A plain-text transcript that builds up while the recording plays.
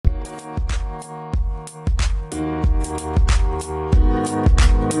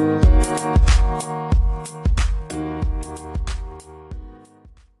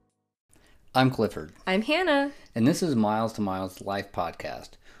I'm Clifford, I'm Hannah. and this is Miles to Miles Life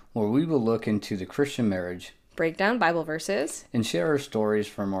Podcast, where we will look into the Christian marriage, Break down Bible verses, and share our stories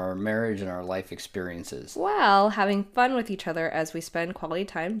from our marriage and our life experiences. while having fun with each other as we spend quality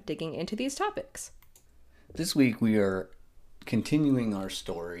time digging into these topics. This week we are continuing our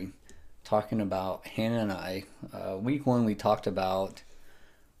story, talking about Hannah and I. Week one we talked about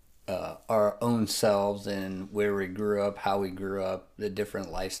our own selves and where we grew up, how we grew up, the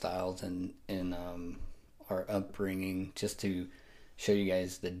different lifestyles and our upbringing, just to show you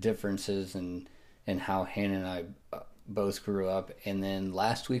guys the differences and how Hannah and I both grew up. And then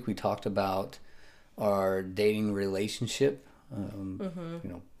last week we talked about our dating relationship,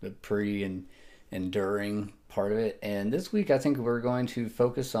 the pre and during part of it. And this week I think we're going to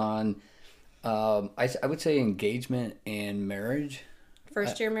focus on, I would say, engagement and marriage.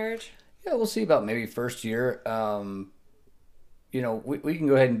 First year marriage? Yeah, we'll see about maybe first year. We can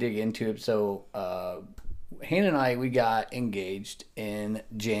go ahead and dig into it. So, Hannah and I, we got engaged in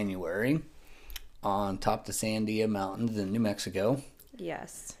January on top of the Sandia Mountains in New Mexico.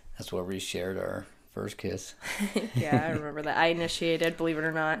 Yes. That's where we shared our first kiss. Yeah, I remember that. I initiated, believe it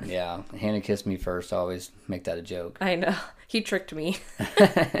or not. Yeah, Hannah kissed me first. I always make that a joke. I know. He tricked me.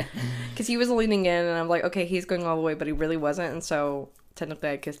 Because he was leaning in, and I'm like, okay, he's going all the way, but he really wasn't. And so,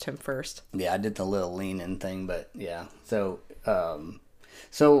 technically, I kissed him first. Yeah, I did the little lean-in thing, but yeah. So Hannah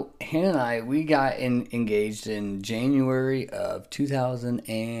and I, we got engaged in January of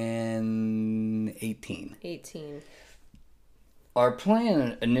 2018. 18. Our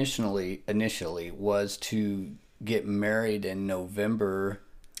plan initially was to get married in November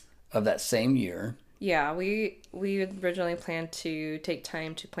of that same year. Yeah, we originally planned to take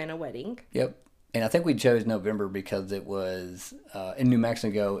time to plan a wedding. Yep. And I think we chose November because it was in New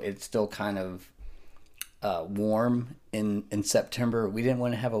Mexico. It's still kind of warm in September. We didn't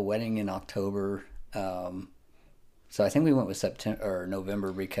want to have a wedding in October, so I think we went with September or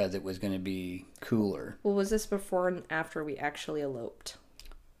November because it was going to be cooler. Well, was this before and after we actually eloped?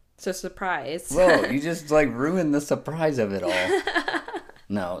 So surprise. Whoa, you just ruined the surprise of it all.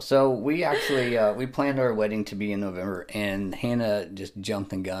 No, so we actually we planned our wedding to be in November, and Hannah just jumped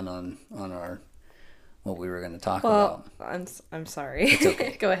the gun on our what we were going to talk about. I'm sorry. It's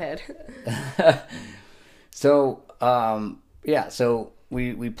okay. Go ahead. So, so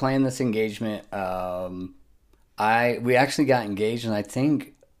we planned this engagement. We actually got engaged, and I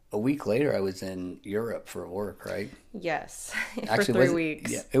think a week later I was in Europe for work, right? Yes, Actually, for 3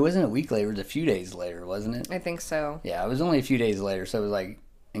 weeks. Yeah, it wasn't a week later. It was a few days later, wasn't it? I think so. Yeah, it was only a few days later. So it was like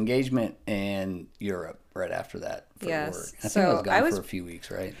engagement and Europe right after that for Yes. work. I think I was gone for a few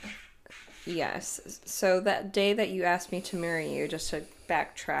weeks, right? Yes. So that day that you asked me to marry you, just to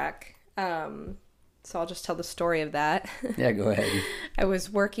backtrack, so I'll just tell the story of that. Yeah, go ahead. I was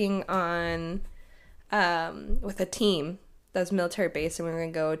working on with a team that was military base, and we were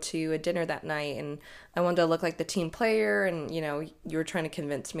going to go to a dinner that night, and I wanted to look like the team player, and you were trying to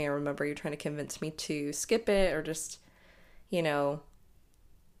convince me. I remember you were trying to convince me to skip it or just, I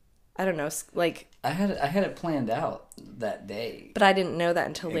don't know, I had it planned out that day, but I didn't know that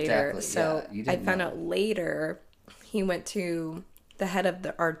until later. Exactly, So yeah, you I didn't found know. out later. He went to the head of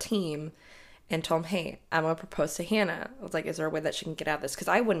our team and told him, hey, I'm going to propose to Hannah. I was like, is there a way that she can get out of this? Because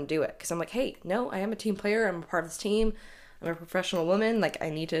I wouldn't do it. Because I'm like, hey, no, I am a team player. I'm a part of this team. I'm a professional woman. Like, I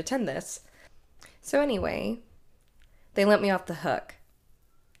need to attend this. So anyway, they let me off the hook.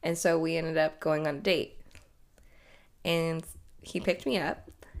 And so we ended up going on a date. And he picked me up.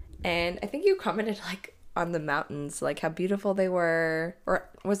 And I think you commented, on the mountains, how beautiful they were. Or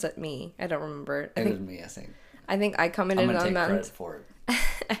was it me? I don't remember. It was me, I think. I think I commented on the mountains. Credit for it.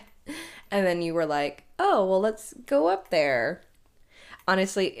 And then you were like, oh, well, let's go up there.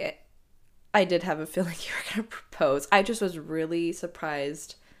 Honestly, I did have a feeling you were going to propose. I just was really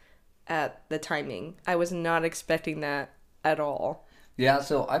surprised at the timing. I was not expecting that at all. Yeah,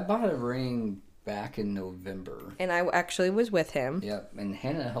 so I bought a ring back in November. And I actually was with him. Yep, and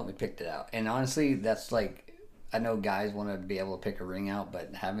Hannah helped me pick it out. And honestly, that's I know guys want to be able to pick a ring out,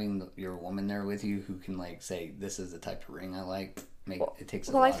 but having your woman there with you who can say, this is the type of ring I like, it takes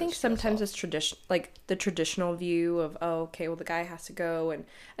a lot. Well, I think of stress sometimes off. it's the traditional view of, oh, okay, well, the guy has to go and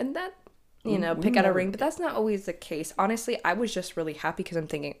that, pick out a ring. But that's not always the case. Honestly, I was just really happy because I'm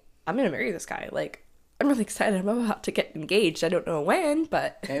thinking, I'm going to marry this guy. I'm really excited. I'm about to get engaged. I don't know when,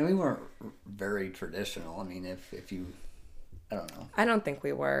 but... And we weren't very traditional. I mean, if you... I don't know. I don't think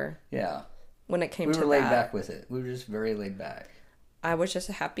we were. Yeah. When it came to that. We were laid back with it. We were just very laid back. I was just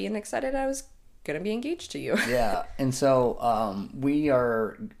happy and excited I was going to be engaged to you. Yeah. And so we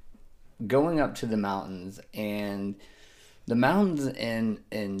are going up to the mountains, and the mountains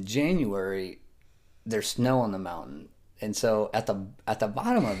in January, there's snow on the mountain, and so at the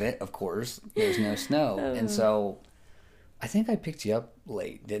bottom of it, of course, there's no snow, and so I think I picked you up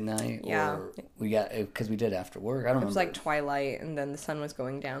late, didn't I? Yeah. Or we got, because we did after work. I don't It was remember. like twilight, and then the sun was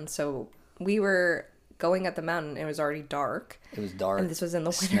going down. So we were going up the mountain. It was already dark, It was dark. and this was in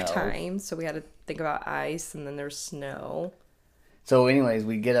the snow. winter time. So we had to think about ice, and then there's snow. So, anyways,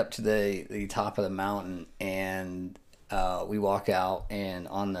 we get up to the top of the mountain, and we walk out, and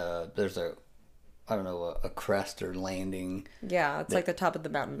there's a, I don't know, a crest or landing. Yeah, it's like the top of the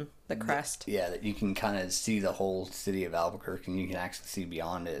mountain, the crest. Yeah, that you can kind of see the whole city of Albuquerque, and you can actually see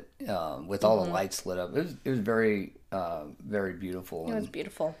beyond it with all the lights lit up. It was very very beautiful. It was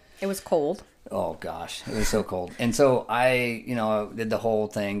beautiful. It was cold. Oh gosh, it was so cold. And so I, did the whole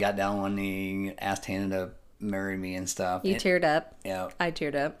thing, got down on one knee, asked Hannah to marry me and stuff. You teared up. Yeah. I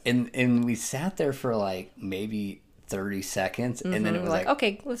teared up. And we sat there for like maybe 30 seconds, and then it was We're like,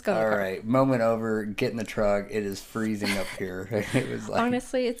 okay, let's go in the all car. right, moment over, get in the truck. It is freezing up here. It was like,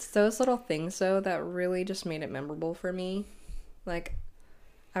 Honestly, it's those little things, though, that really just made it memorable for me. Like,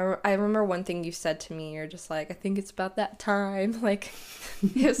 I remember one thing you said to me. You're just like, I think it's about that time. Like,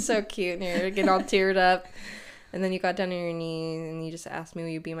 it was so cute. And you're getting all teared up. And then you got down on your knee and you just asked me, will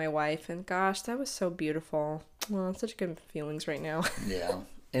you be my wife? And gosh, that was so beautiful. Well, such good feelings right now. yeah.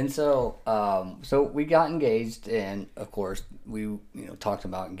 And so, so we got engaged, and of course, we talked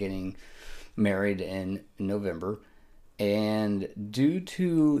about getting married in November. And due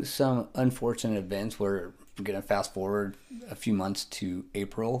to some unfortunate events, we're going to fast forward a few months to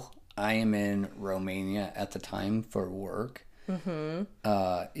April. I am in Romania at the time for work. Mm-hmm.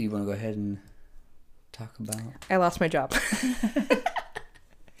 You want to go ahead and talk about? I lost my job.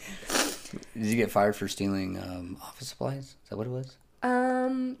 Did you get fired for stealing office supplies? Is that what it was?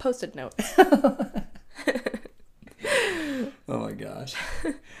 Post-it notes. Oh my gosh.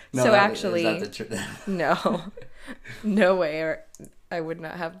 So actually, is that the no, no way, or I would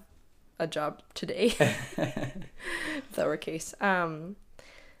not have a job today. If that were the case.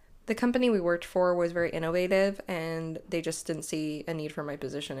 The company we worked for was very innovative, and they just didn't see a need for my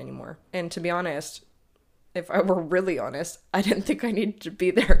position anymore. And to be honest, if I were really honest, I didn't think I needed to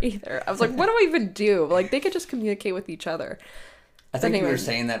be there either. I was like, what do I even do? Like, they could just communicate with each other. I think you anyway, were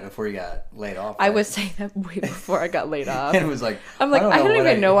saying that before you got laid off. I right? was saying that way before I got laid off. And it was like, I'm like, I don't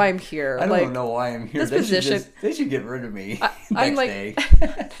even know why I'm here. I like, don't know why I'm here. this They position- they should get rid of me I'm next like, day.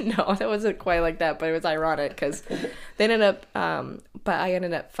 no, that wasn't quite like that, but it was ironic because they ended up, but I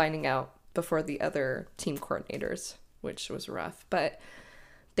ended up finding out before the other team coordinators, which was rough. But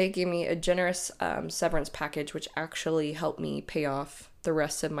they gave me a generous severance package, which actually helped me pay off the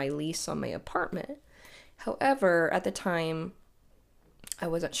rest of my lease on my apartment. However, at the time, I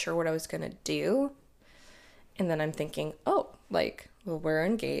wasn't sure what I was going to do. And then I'm thinking, well, we're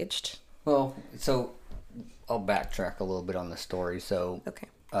engaged. Well, so I'll backtrack a little bit on the story. So Okay.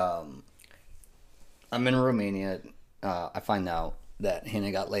 I'm in Romania. I find out that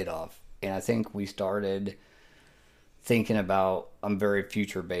Hannah got laid off. And I think we started thinking about, I'm very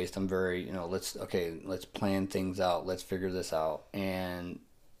future based. I'm very, let's plan things out. Let's figure this out. And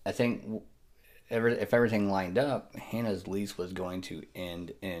I think if everything lined up, Hannah's lease was going to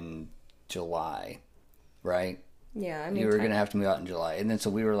end in July, right? Yeah, I mean, You were going to have to move out in July. And then so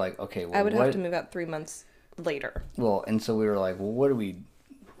we were like, okay, well, I would have to move out 3 months later. Well, and so we were like, well, what do we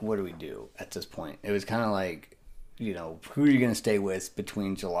do at this point? It was kind of like, who are you going to stay with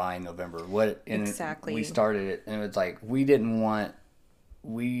between July and November? Exactly. We started it, and it was like, we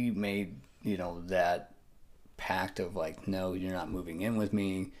made, that pact of like, no, you're not moving in with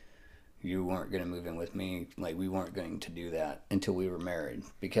me. You weren't going to move in with me. Like, we weren't going to do that until we were married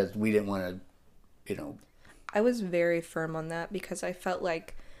because we didn't want to, I was very firm on that because I felt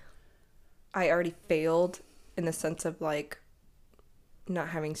like I already failed in the sense of like not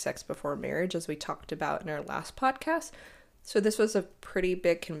having sex before marriage, as we talked about in our last podcast. So this was a pretty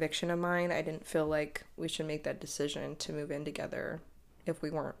big conviction of mine. I didn't feel like we should make that decision to move in together if we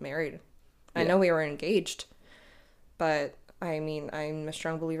weren't married. I know we were engaged, but I mean, I'm a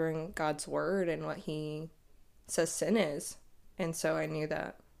strong believer in God's word and what he says sin is. And so I knew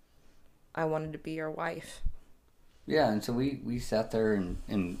that I wanted to be your wife. Yeah, and so we sat there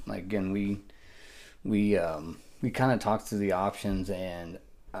and like, again, we kind of talked through the options, and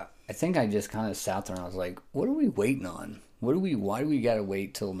I think I just kind of sat there and I was like, what are we waiting on? Why do we got to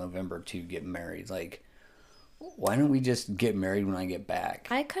wait till November to get married? Like, why don't we just get married when I get back?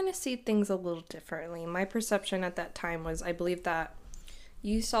 I kind of see things a little differently. My perception at that time was I believe that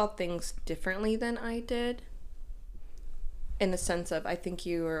you saw things differently than I did. In the sense of, I think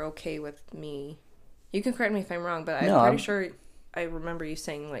you were okay with me You can correct me if I'm wrong, but I'm No, pretty sure I remember you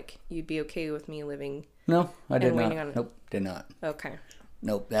saying, like, you'd be okay with me living... No, I did And not. waiting on it. Nope, did not. Okay.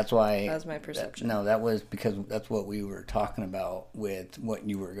 Nope, that's why. That was my perception. No, that was because that's what we were talking about with what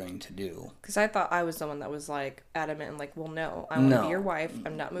you were going to do. Because I thought I was the one that was, like, adamant and like, well, no, I want to No. be your wife.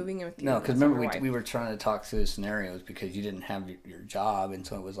 I'm not moving in with you. No, because unless I'm remember your we wife. were trying to talk through the scenarios because you didn't have your job, and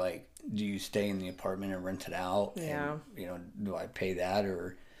so it was like, do you stay in the apartment and rent it out? Yeah. And, you know, do I pay that,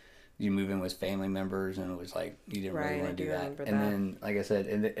 or you move in with family members? And it was like you didn't really Right, want I to do do that. remember And that. then, like I said,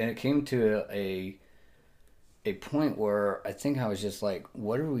 and it came to a point where I think I was just like,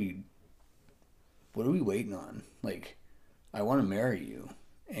 what are we waiting on? Like, I want to marry you.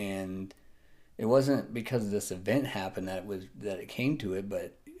 And it wasn't because this event happened that it came to it,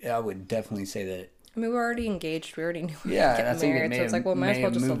 but I would definitely say that I mean, we were already engaged. We already knew we were yeah, and I getting think it married. may So it's have, like, well, might as may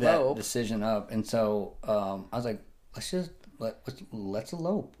well have just moved that elope. decision up. And so I was like, let's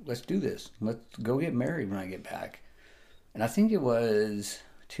elope. Let's do this. Let's go get married when I get back. And I think it was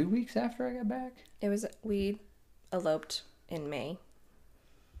 2 weeks after I got back. We eloped in May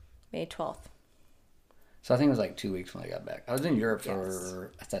 12th. So I think it was like 2 weeks when I got back. I was in Europe Yes.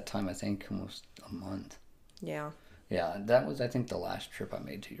 for, at that time, I think almost a month. Yeah, Yeah, that was, I think, the last trip I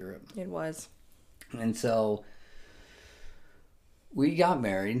made to Europe. it was. And so we got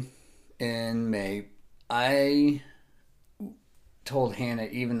married in May. I told Hannah,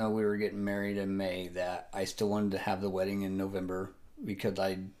 even though we were getting married in May, that I still wanted to have the wedding in November because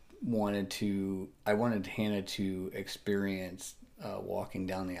I wanted Hannah to experience walking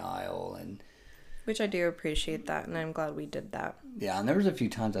down the aisle. And Which I do appreciate that, and I'm glad we did that. yeah, and there was a few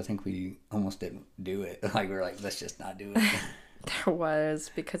times I think we almost didn't do it. Like, we were like, let's just not do it. There was,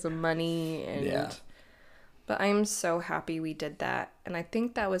 because of money and... Yeah. But I'm so happy we did that. And I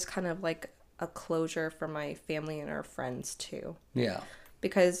think that was kind of like a closure for my family and our friends too. Yeah.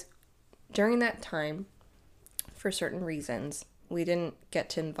 Because during that time, for certain reasons, we didn't get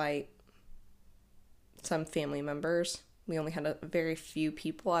to invite some family members. We only had a very few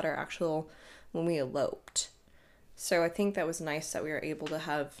people at our actual, when we eloped. So I think that was nice that we were able to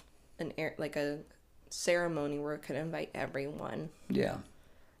have a ceremony where we could invite everyone. Yeah.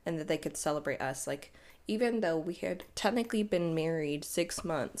 And that they could celebrate us. Like, even though we had technically been married 6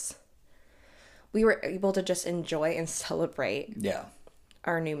 months, we were able to just enjoy and celebrate Yeah.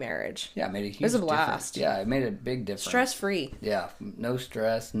 our new marriage. Yeah, it made a huge was a difference. blast. Yeah, it made a big difference. Stress free. Yeah, no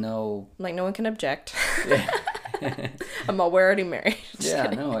stress, no. Like, no one can object. Yeah, We're already married. Just yeah,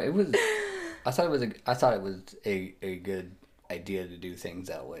 kidding. no. It was. I thought it was a good idea to do things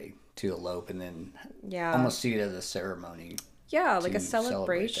that way, to elope and then Yeah. almost see it as a ceremony. Yeah, like to a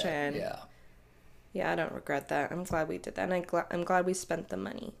celebrate that. celebration. Yeah. Yeah, I don't regret that. I'm glad we did that. And I'm glad we spent the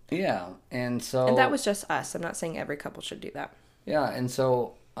money. Yeah, and so. And that was just us. I'm not saying every couple should do that. Yeah, and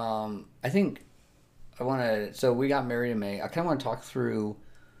so I think I want to. So we got married in May. I kind of want to talk through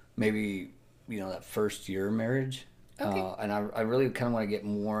maybe that first year of marriage. Okay. And I really kind of want to get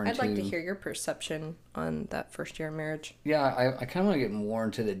more into. I'd like to hear your perception on that first year of marriage. Yeah, I kind of want to get more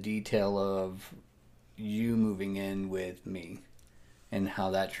into the detail of you moving in with me and how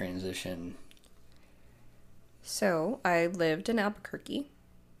that transition. So, I lived in Albuquerque.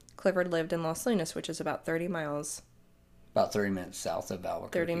 Clifford lived in Los Lunas, which is about 30 miles, About 30 minutes south of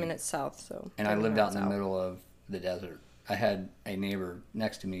Albuquerque. 30 minutes south. So, And I 30 lived out miles in the middle of the desert. I had a neighbor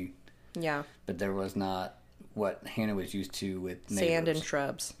next to me, Yeah, but there was not what Hannah was used to with neighbors. sand and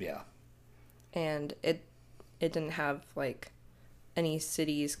shrubs. Yeah. And it didn't have, like, any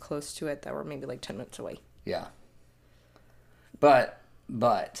cities close to it that were maybe, like, 10 minutes away. Yeah. But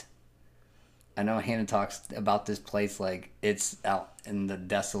I know Hannah talks about this place like it's out in the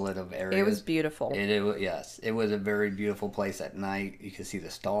desolate of areas. It was beautiful. Yes, it was a very beautiful place at night. You could see the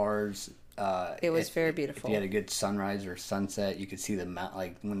stars. It was very beautiful. If you had a good sunrise or sunset, you could see the mount.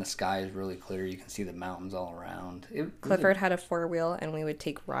 Like when the sky is really clear, you can see the mountains all around. Clifford had a 4-wheel, and we would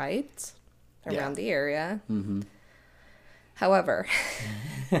take rides around the area. Mm-hmm. However,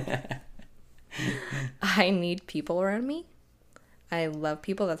 I need people around me. I love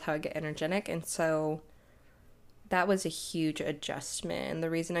people. That's how I get energetic. And so that was a huge adjustment. And the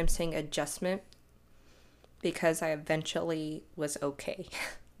reason I'm saying adjustment, because I eventually was okay.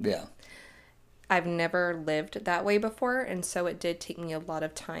 Yeah. I've never lived that way before. And so it did take me a lot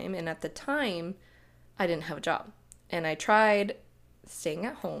of time. And at the time, I didn't have a job. And I tried staying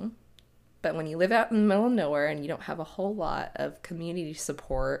at home. But when you live out in the middle of nowhere and you don't have a whole lot of community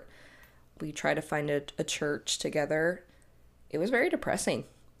support, we try to find a church together. It was very depressing.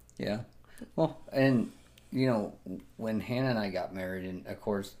 Yeah. Well, and, when Hannah and I got married, and of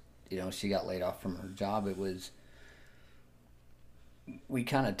course, she got laid off from her job, we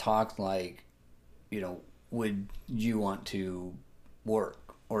kind of talked like, would you want to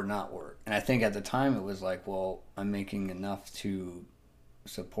work or not work? And I think at the time it was like, well, I'm making enough to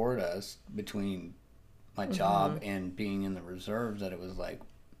support us between my job and being in the reserves that it was like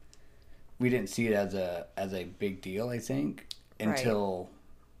we didn't see it as a big deal, I think, until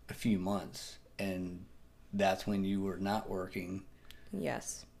a few months, and that's when you were not working.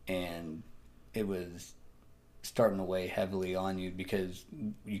 Yes. And it was starting to weigh heavily on you because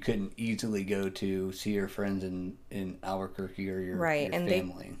you couldn't easily go to see your friends in Albuquerque or your and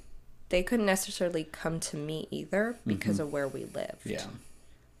family. They couldn't necessarily come to me either because of where we lived. Yeah.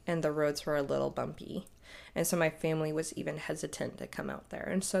 And the roads were a little bumpy. And so my family was even hesitant to come out there.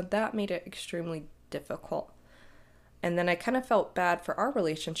 And so that made it extremely difficult. And then I kind of felt bad for our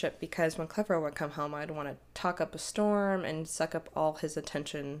relationship because when Clifford would come home, I'd want to talk up a storm and suck up all his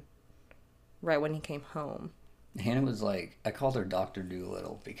attention right when he came home. Hannah was like, I called her Dr.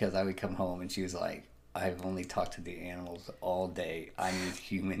 Doolittle because I would come home and she was like, I've only talked to the animals all day. I need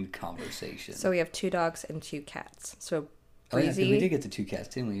human conversation. So we have 2 dogs and 2 cats. So Breezy. Oh, yeah, we did get the 2 cats,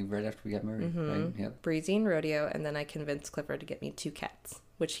 didn't we? Right after we got married. Right? Yep. Breezy and Rodeo, and then I convinced Clifford to get me 2 cats,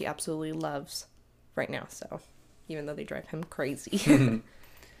 which he absolutely loves right now. So, even though they drive him crazy.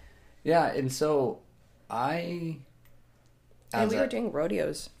 Yeah, and so I. And we were doing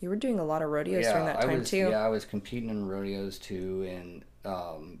rodeos. You were doing a lot of rodeos during that time too. Yeah, I was competing in rodeos too, and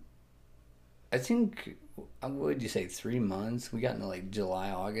I think, what would you say, 3 months? We got into like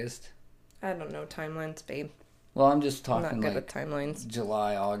July, August. I don't know timelines, babe. Well, I'm just talking I'm not good like with timelines.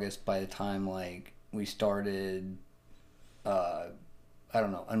 July, August. By the time like we started, I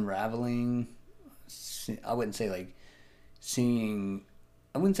don't know, unraveling. I wouldn't say like seeing.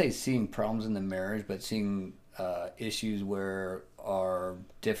 I wouldn't say seeing problems in the marriage, but seeing issues where our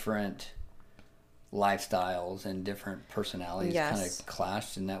different lifestyles and different personalities kind of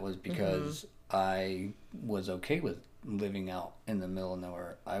clashed, and that was because I was okay with living out in the middle of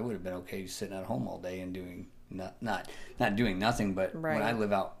nowhere. I would have been okay sitting at home all day and doing not doing nothing, but when I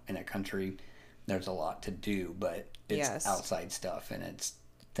live out in a country, there's a lot to do, but it's outside stuff, and it's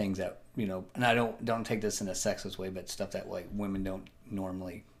things that, and I don't take this in a sexist way, but stuff that like women don't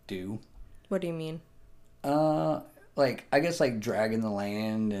normally do. What do you mean? Like, I guess like dragging the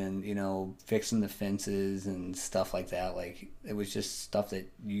land and, fixing the fences and stuff like that. Like, it was just stuff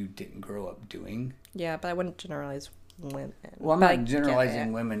that you didn't grow up doing. Yeah, but I wouldn't generalize women. Well, I'm not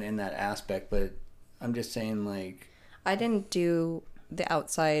generalizing women in that aspect, but I'm just saying, like, I didn't do the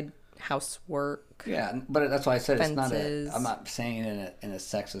outside housework. Yeah, but that's why I said fences. I'm not saying it in a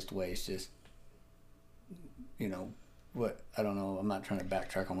sexist way. It's just, what, I don't know. I'm not trying to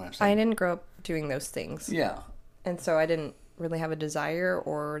backtrack on what I'm saying. I didn't grow up doing those things. Yeah. And so I didn't really have a desire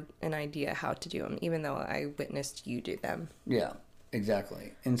or an idea how to do them, even though I witnessed you do them. Yeah,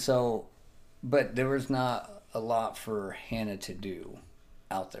 exactly. And so, but there was not a lot for Hannah to do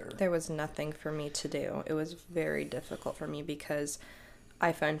out there. There was nothing for me to do. It was very difficult for me because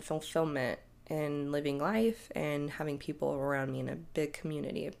I find fulfillment in living life and having people around me in a big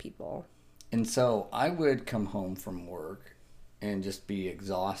community of people. And so I would come home from work and just be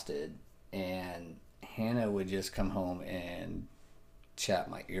exhausted, and Hannah would just come home and chat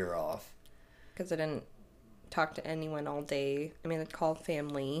my ear off. Because I didn't talk to anyone all day. I mean, I'd call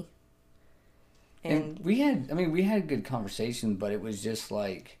family. And we had good conversation, but it was just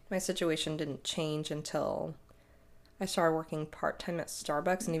like... My situation didn't change until I started working part-time at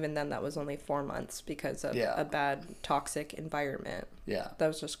Starbucks, and even then that was only 4 months because of a bad, toxic environment. Yeah. That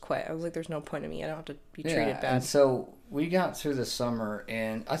was just quit. I was like, there's no point in me. I don't have to be treated bad. And so we got through the summer,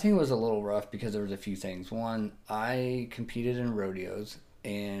 and I think it was a little rough because there was a few things. One, I competed in rodeos,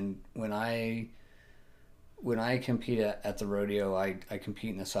 and when I compete at the rodeo, I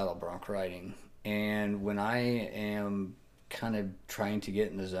compete in the saddle bronc riding. And when I am kind of trying to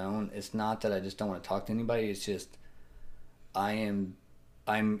get in the zone, it's not that I just don't want to talk to anybody. It's just I'm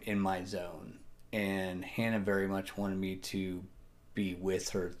in my zone. And Hannah very much wanted me to be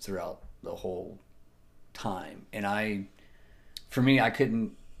with her throughout the whole time. And I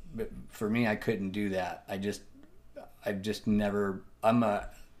couldn't do that. I've just never,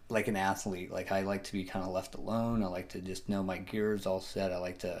 like an athlete. Like, I like to be kind of left alone. I like to just know my gear's all set. I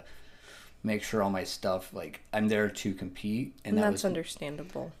like to make sure all my stuff, like, I'm there to compete. And that's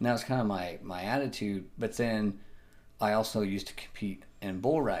understandable. And that was kind of my attitude. But then I also used to compete in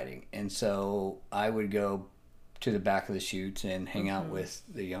bull riding. And so I would go to the back of the chutes and hang out with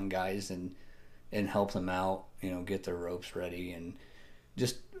the young guys and help them out, get their ropes ready and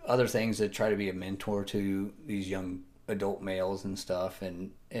just other things that try to be a mentor to these young adult males and stuff.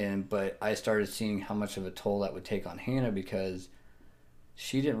 But I started seeing how much of a toll that would take on Hannah because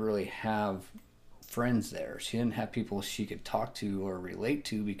she didn't really have friends there. She didn't have people she could talk to or relate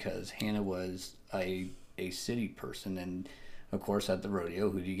to because Hannah was a city person. And of course, at the rodeo,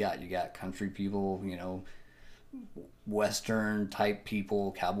 who do you got? You got country people, you know, Western type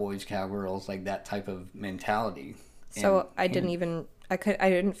people, cowboys, cowgirls, like that type of mentality. So I didn't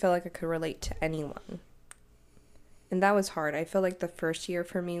feel like I could relate to anyone. And that was hard. I feel like the first year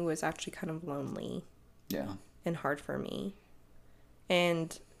for me was actually kind of lonely. Yeah. And hard for me.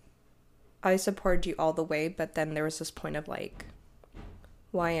 And I supported you all the way, but then there was this point of like,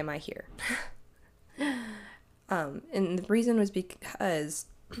 why am I here? And the reason was because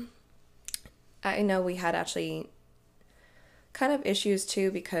I know we had actually kind of issues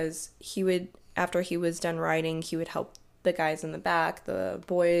too, because he would, after he was done riding, he would help the guys in the back, the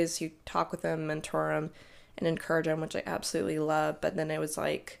boys, he'd talk with them, mentor them, and encourage them, which I absolutely love. But then it was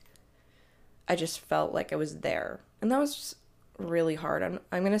like, I just felt like I was there. And that was really hard. I'm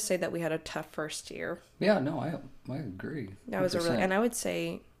going to say that we had a tough first year. Yeah, no, I agree. 100%. That was and I would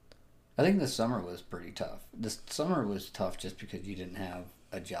say, I think the summer was pretty tough. This summer was tough just because you didn't have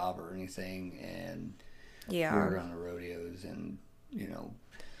a job or anything, and yeah, we were on the rodeos, and you know,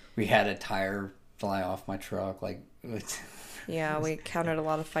 we had a tire fly off my truck. Like, yeah, we encountered a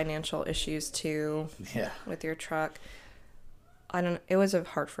lot of financial issues too. Yeah, with your truck. It was a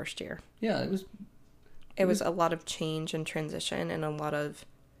hard first year. Yeah, it was a lot of change and transition, and a lot of.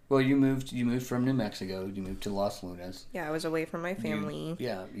 Well, you moved from New Mexico. You moved to Los Lunas. Yeah, I was away from my family.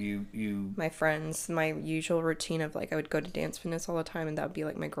 You. My friends, my usual routine of like I would go to dance fitness all the time, and that would be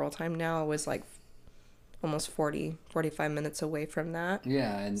like my girl time. Now I was like almost 45 minutes away from that.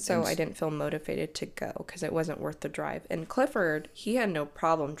 Yeah, and I didn't feel motivated to go because it wasn't worth the drive. And Clifford, he had no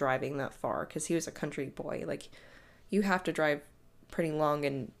problem driving that far because he was a country boy. Like, you have to drive pretty long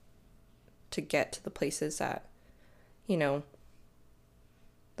and to get to the places that, you know,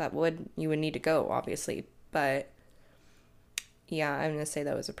 you would need to go, obviously. But yeah, I'm gonna say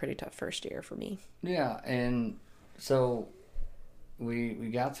that was a pretty tough first year for me. Yeah, and so we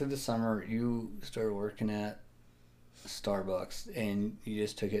got through the summer. You started working at Starbucks, and you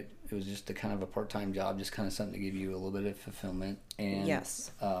just took it. It was just a kind of a part-time job, just kind of something to give you a little bit of fulfillment. And yes,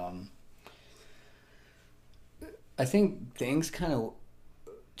 I think things kind of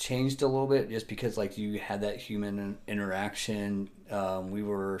changed a little bit just because like you had that human interaction. We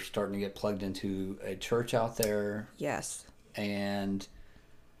were starting to get plugged into a church out there. Yes. And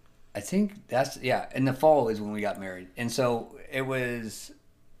I think in the fall is when we got married. And so it was,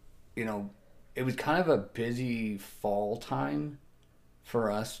 you know, it was kind of a busy fall time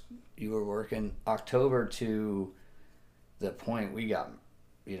for us. You were working October to the point we got,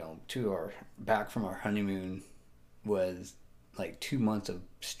 you know, back from our honeymoon was like 2 months of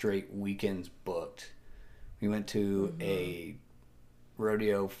straight weekends booked. We went to a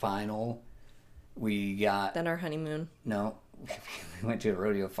rodeo final. Then our honeymoon. No, we went to a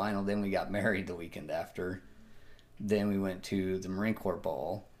rodeo final. Then we got married the weekend after. Then we went to the Marine Corps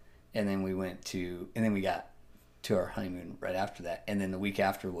ball, and then we got to our honeymoon right after that. And then the week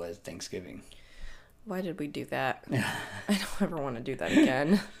after was Thanksgiving. Why did we do that? I don't ever want to do that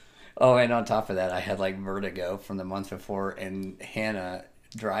again. Oh, and on top of that, I had like vertigo from the month before, and Hannah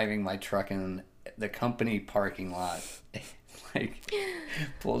driving my truck in the company parking lot, like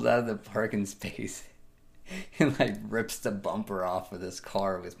pulls out of the parking space and like rips the bumper off of this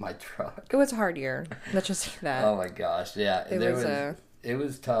car with my truck. It was a hard year. Let's just say that. Oh my gosh, yeah, it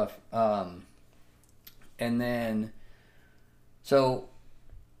was tough. And then, so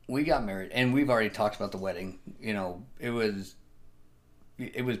we got married, and we've already talked about the wedding. You know, it was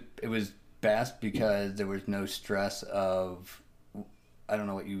best because there was no stress of, I don't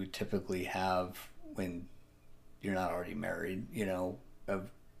know what you would typically have when you're not already married, you know, of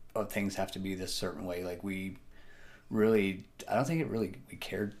things have to be this certain way. Like I don't think we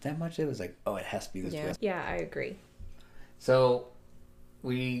cared that much. It was like, oh, it has to be this way. Yeah, I agree. So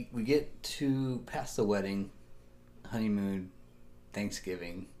we get to past the wedding, honeymoon,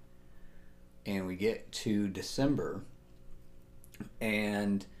 Thanksgiving, and we get to December.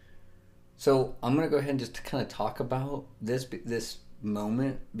 And so I'm going to go ahead and just kind of talk about this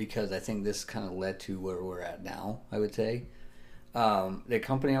moment because I think this kind of led to where we're at now, I would say. The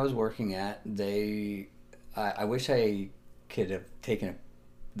company I was working at, I wish I could have taken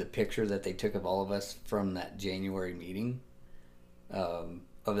the picture that they took of all of us from that January meeting of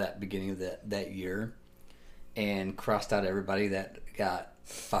that beginning of that year and crossed out everybody that got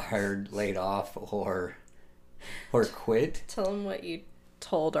fired, laid off, or quit. Tell them what you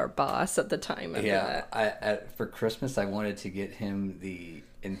told our boss at the time after that. For Christmas, I wanted to get him the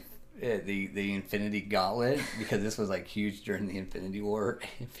Infinity Gauntlet because this was like huge during the Infinity War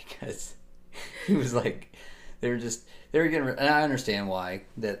because He was like, they were getting, and I understand why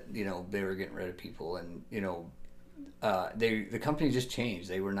that, they were getting rid of people, and the company just changed.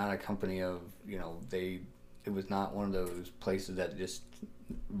 They were not a company of, it was not one of those places that just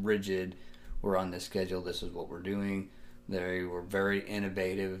rigid. We're on this schedule. This is what we're doing. They were very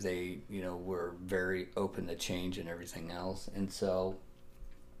innovative. They, were very open to change and everything else. And so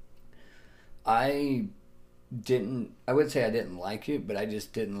I I would say I didn't like it, but I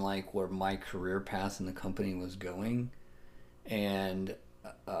just didn't like where my career path in the company was going. And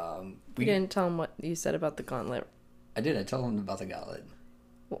you didn't tell him what you said about the gauntlet. I did. I told him about the gauntlet.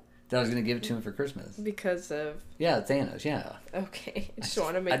 Well, that I was going to give it to him for Christmas. Because of... Yeah, Thanos, yeah. Okay. I just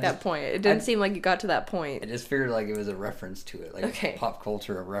want to make that point. It didn't seem like you got to that point. I just figured like it was a reference to it. Like okay. Pop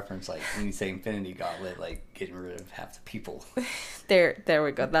culture, a reference, like when you say Infinity Gauntlet, like getting rid of half the people. There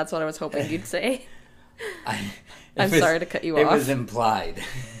we go. That's what I was hoping you'd say. I'm was, sorry to cut you off. It was implied.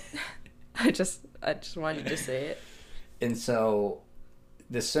 I just wanted you to say it. And so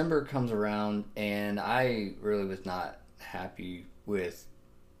December comes around, and I really was not happy with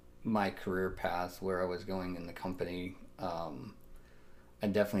my career path where I was going in the company. I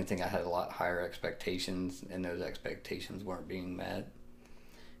definitely think I had a lot higher expectations, and those expectations weren't being met.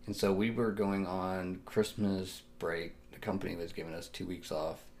 And so we were going on Christmas break. The company was giving us 2 weeks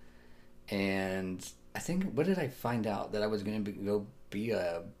off. And I think, what did I find out? That I was going to go be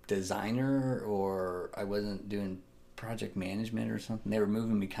a designer, or I wasn't doing project management or something. They were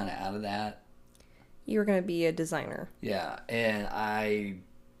moving me kind of out of that. You were going to be a designer. Yeah, and I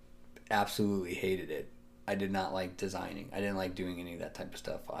absolutely hated it. I did not like designing. I didn't like doing any of that type of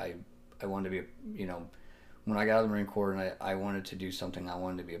stuff. I wanted to be, when I got out of the Marine Corps and I wanted to do something, I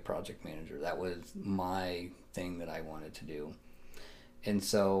wanted to be a project manager. That was my thing that I wanted to do. And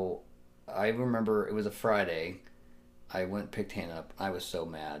so I remember it was a Friday. I went and picked Hannah up. I was so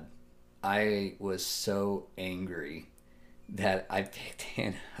mad. I was so angry that I picked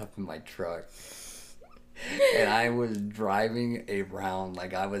Hannah up in my truck. And I was driving around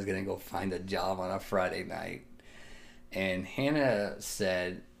like I was going to go find a job on a Friday night. And Hannah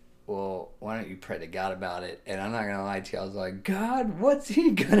said, well, why don't you pray to God about it? And I'm not going to lie to you. I was like, God, what's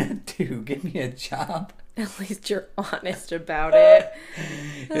he going to do? Give me a job? At least you're honest about it.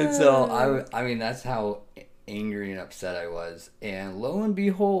 And so, I mean, that's how angry and upset I was. And lo and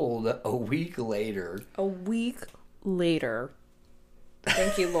behold, a week later.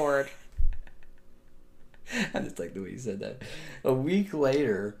 Thank you, Lord. I just like the way you said that. A week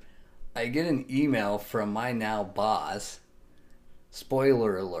later, I get an email from my now boss.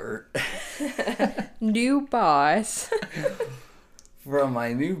 Spoiler alert. New boss. From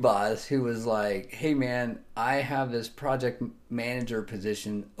my new boss, who was like, hey man, I have this project manager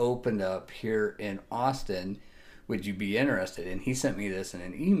position opened up here in Austin. Would you be interested? And he sent me this in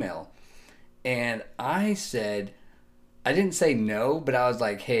an email. And I said, I didn't say no, but I was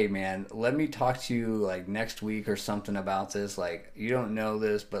like, hey man, let me talk to you like next week or something about this. Like, you don't know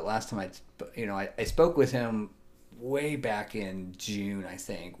this, but last time I spoke with him way back in June, I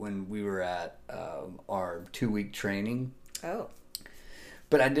think, when we were at our 2-week training. Oh.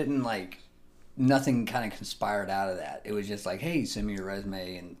 But I didn't nothing kind of conspired out of that. It was just like, hey, send me your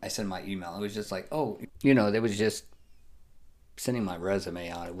resume. And I sent my email. It was just like, oh, they was just sending my resume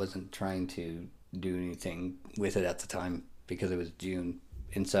out. I wasn't trying to do anything with it at the time because it was June.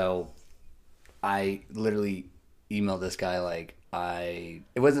 And so I literally emailed this guy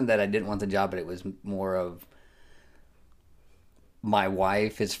it wasn't that I didn't want the job, but it was more of, my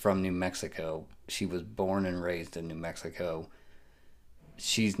wife is from New Mexico. She was born and raised in New Mexico.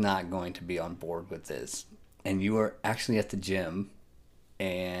 She's not going to be on board with this. And you were actually at the gym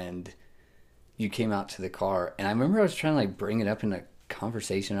and you came out to the car. And I remember I was trying to bring it up in a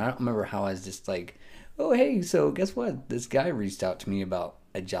conversation. I don't remember how I was just like, oh, hey, so guess what? This guy reached out to me about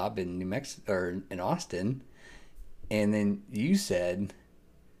a job in New Mexico or in Austin. And then you said,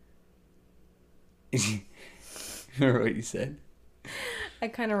 remember what you said? I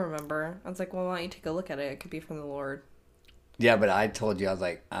kind of remember. I was like, well, why don't you take a look at it? It could be from the Lord. Yeah, but I told you, I was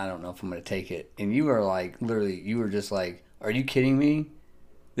like, I don't know if I'm going to take it. And you were like, literally, you were just like, are you kidding me?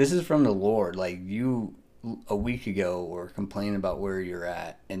 This is from the Lord. Like, you, a week ago, were complaining about where you're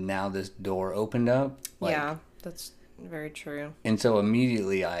at. And now this door opened up. Yeah, that's very true. And so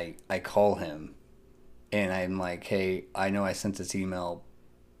immediately I call him. And I'm like, hey, I know I sent this email,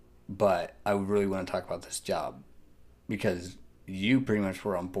 but I really want to talk about this job. Because you pretty much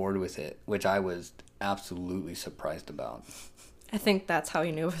were on board with it, which I was absolutely surprised about. I think that's how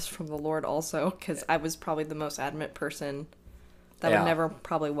he knew it was from the Lord also, because I was probably the most adamant person that would never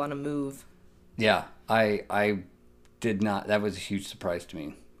probably want to move. Yeah, I did not. That was a huge surprise to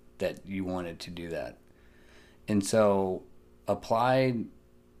me that you wanted to do that. And so applied,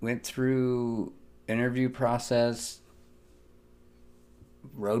 went through interview process,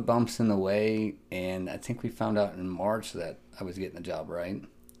 road bumps in the way, and I think we found out in March that I was getting the job, right?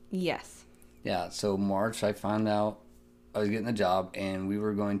 Yes. Yeah, so March I found out I was getting the job, and we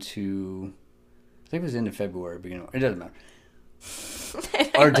were going to, I think it was into February, beginning of, it doesn't matter.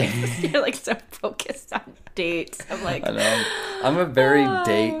 Our You're like so focused on dates. I'm like, I know. I'm a very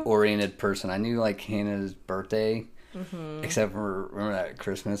date-oriented person. I knew like Hannah's birthday, except for, remember that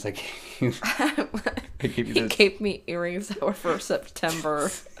Christmas? I gave you, he gave me earrings that were for September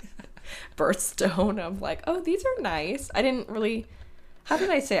birthstone. I'm like, oh, these are nice. I didn't really. How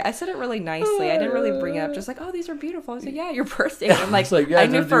did I say it? I said it really nicely. I didn't really bring it up. Just like, oh, these are beautiful. I was like, yeah, your birthday. I'm like, yeah, I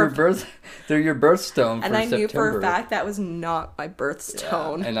knew they're your birthstone for and I September. knew for a fact that was not my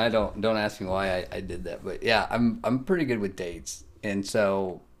birthstone. Yeah, and I don't ask me why I did that, but yeah, I'm pretty good with dates, and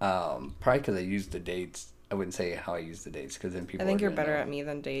so probably because I use the dates. I wouldn't say how I use the dates because then people. I think you're better at me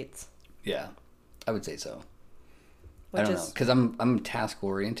than dates. Yeah, I would say so. Which I don't know because I'm task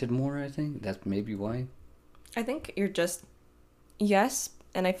oriented more. I think that's maybe why. I think you're just. Yes,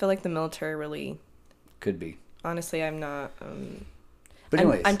 and I feel like the military really... Could be. Honestly, I'm not... but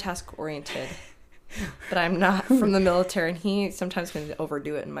anyways. I'm task-oriented. But I'm not from the military, and he sometimes can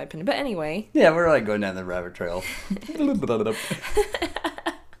overdo it, in my opinion. But anyway... Yeah, we're like going down the rabbit trail.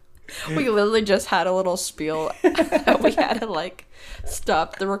 We literally just had a little spiel that we had to, like,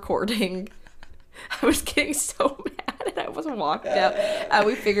 stop the recording. I was getting so mad. And I was walked out. And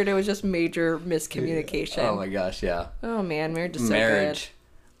we figured it was just major miscommunication. Oh my gosh, yeah. Oh man, marriage is marriage,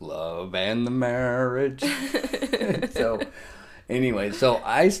 so good. Love and the marriage. So, anyway, so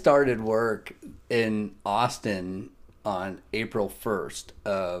I started work in Austin on April 1st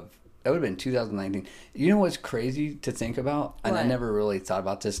of, that would have been 2019. You know what's crazy to think about? And I never really thought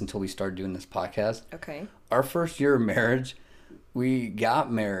about this until we started doing this podcast. Okay. Our first year of marriage, we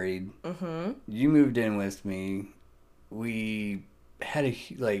got married. Mm-hmm. You moved in with me. We had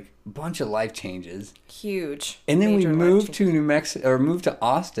a bunch of life changes. Huge. And then we moved to New Mexico, or moved to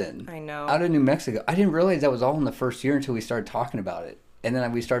Austin. I know. Out of New Mexico. I didn't realize that was all in the first year until we started talking about it. And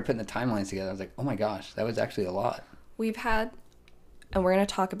then we started putting the timelines together. I was like, oh my gosh, that was actually a lot. We've had, and we're going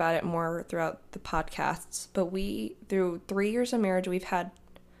to talk about it more throughout the podcasts, but through 3 years of marriage, we've had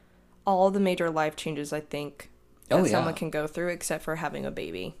all the major life changes, I think, that someone can go through, except for having a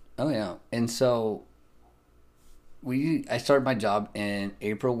baby. Oh, yeah. And so I started my job in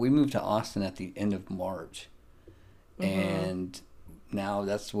April. We moved to Austin at the end of March. Mm-hmm. And now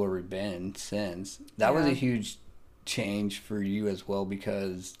that's where we've been since. That was a huge change for you as well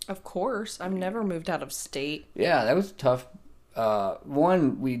because... Of course. I've never moved out of state. Yeah, that was tough.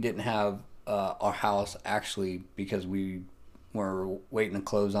 One, we didn't have our house actually because we were waiting to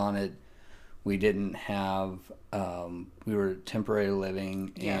close on it. We didn't have... we were temporary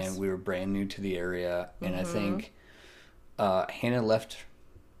living and we were brand new to the area. And I think... Hannah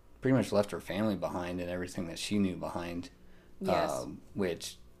pretty much left her family behind and everything that she knew behind. Yes.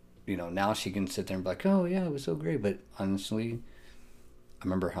 Which, now she can sit there and be like, oh yeah, it was so great. But honestly, I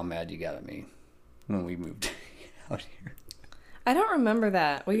remember how mad you got at me when we moved out here. I don't remember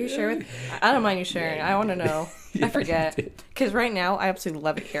that. Will you share with... I don't mind you sharing. I want to know. I forget. Because right now, I absolutely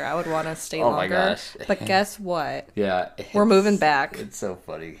love it here. I would want to stay longer. Oh my gosh. But guess what? Yeah. We're moving back. It's so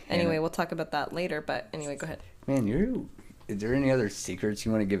funny. Anyway, we'll talk about that later. But anyway, go ahead. Man, is there any other secrets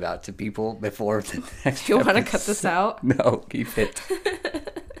you want to give out to people before the next You want to cut this out? No, keep it.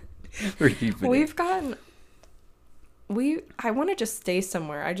 We're keeping We've gotten... I want to just stay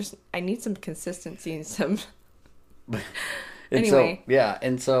somewhere. I need some consistency and some... Anyway. I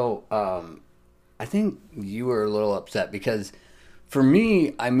think you were a little upset because for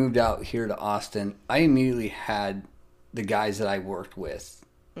me, I moved out here to Austin. I immediately had the guys that I worked with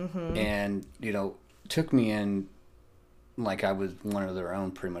and, took me in like I was one of their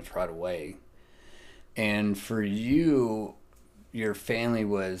own pretty much right away. And for you, your family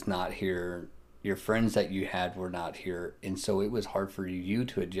was not here. Your friends that you had were not here. And so it was hard for you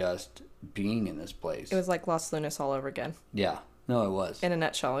to adjust being in this place. It was like Los Lunas all over again. Yeah. No, it was. In a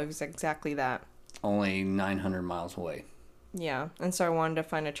nutshell, it was exactly that. Only 900 miles away. Yeah. And so I wanted to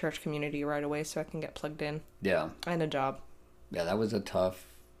find a church community right away so I can get plugged in. Yeah. And a job. Yeah, that was a tough...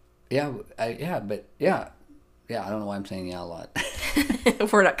 Yeah, I don't know why I'm saying yeah a lot.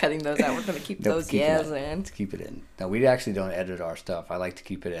 We're not cutting those out. We're going to keep those yeahs in. Let's keep it in. No, we actually don't edit our stuff. I like to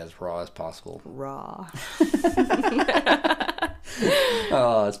keep it as raw as possible. Raw.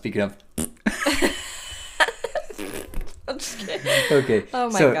 Oh, speaking of... I'm just kidding. Okay. Oh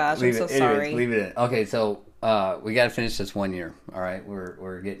my gosh, I'm so sorry. Leave it in. Okay, so we got to finish this 1 year. All right,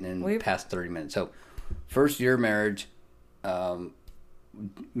 we're getting in past 30 minutes. So, first year of marriage,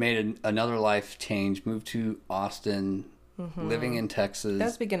 made another life change. Moved to Austin, living in Texas.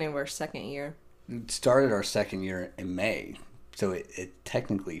 That's the beginning of our second year. Started our second year in May, so it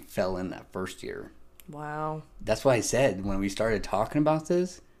technically fell in that first year. Wow. That's why I said when we started talking about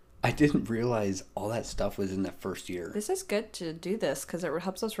this, I didn't realize all that stuff was in that first year. This is good to do this because it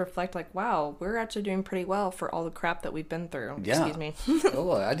helps us reflect like, wow, we're actually doing pretty well for all the crap that we've been through. Yeah. Excuse me.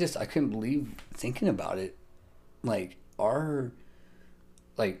 Oh, I couldn't believe thinking about it. Like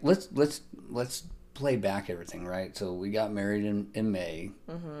let's play back everything, right? So we got married in May.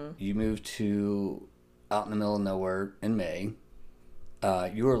 Mm-hmm. You moved to out in the middle of nowhere in May.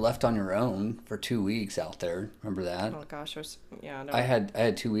 You were left on your own for 2 weeks out there. Remember that? Oh gosh, No. I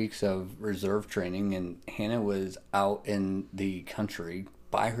had 2 weeks of reserve training, and Hannah was out in the country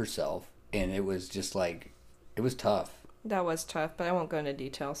by herself, and it was just like, it was tough. That was tough, but I won't go into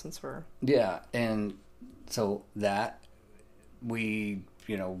detail since we're... Yeah, and so that, the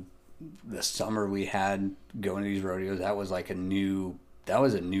summer we had going to these rodeos, that was like a new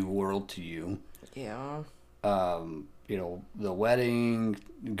world to you. Yeah. The wedding,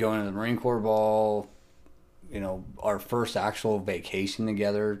 going to the Marine Corps ball, our first actual vacation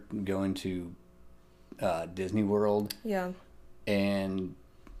together, going to Disney World. Yeah. And,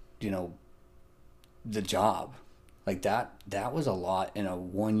 the job. Like that was a lot in a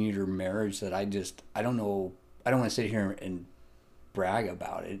 1 year marriage that I don't know. I don't want to sit here and brag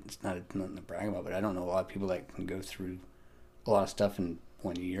about it. It's not nothing to brag about, but I don't know a lot of people that can go through a lot of stuff in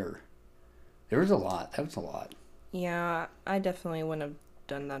 1 year. There was a lot. That was a lot. Yeah, I definitely wouldn't have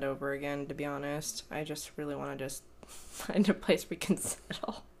done that over again, to be honest. I just really want to just find a place we can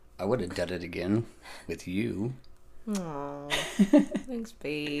settle. I would have done it again with you. Aw, thanks,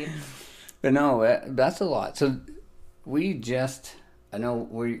 babe. But no, that's a lot. So I know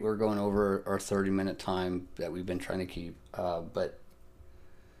we're going over our 30-minute time that we've been trying to keep, and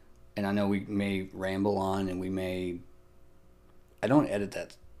I know we may ramble on, and I don't edit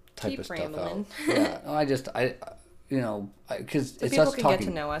that type of stuff out. Yeah, because it's people us can talking. Get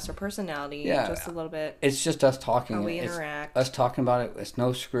to know us, our personality, just a little bit. It's just us talking. How we interact. Us talking about it. It's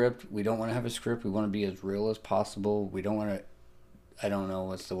no script. We don't want to have a script. We want to be as real as possible. We don't want to, I don't know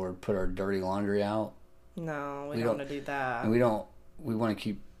what's the word, put our dirty laundry out. No, we don't want to do that. And we want to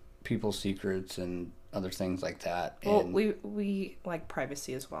keep people's secrets and other things like that. Well, and we like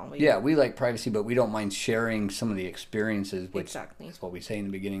privacy as well. We like privacy, but we don't mind sharing some of the experiences, which exactly is what we say in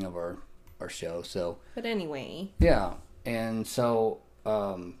the beginning of our show. So, but anyway, yeah, and so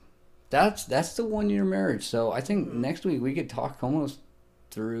that's the 1 year marriage. So I think next week we could talk almost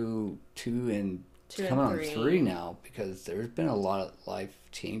through two and coming on three now, because there's been a lot of life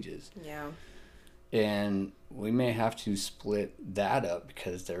changes. Yeah. And we may have to split that up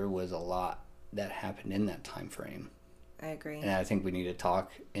because there was a lot that happened in that time frame. I agree. And I think we need to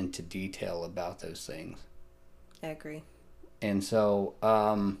talk into detail about those things. I agree. And so,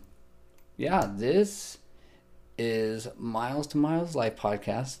 this is Miles to Miles Life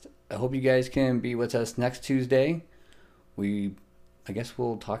Podcast. I hope you guys can be with us next Tuesday. I guess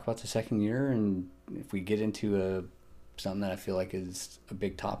we'll talk about the second year, and if we get into something that I feel like is a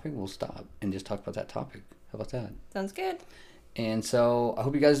big topic, we'll stop and just talk about that topic. How about that? Sounds good. And so I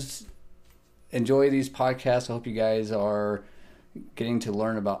hope you guys enjoy these podcasts. I hope you guys are getting to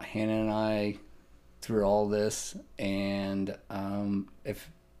learn about Hannah and I through all this. And if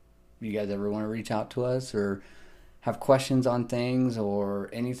you guys ever want to reach out to us or have questions on things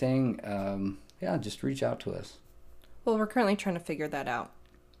or anything, just reach out to us. Well, we're currently trying to figure that out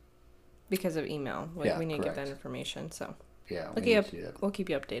because of email. We need to get that information. So we'll keep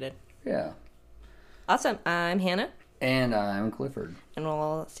you updated. Yeah. Awesome. I'm Hannah. And I'm Clifford. And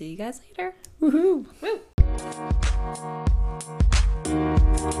we'll see you guys later. Woohoo! Woo!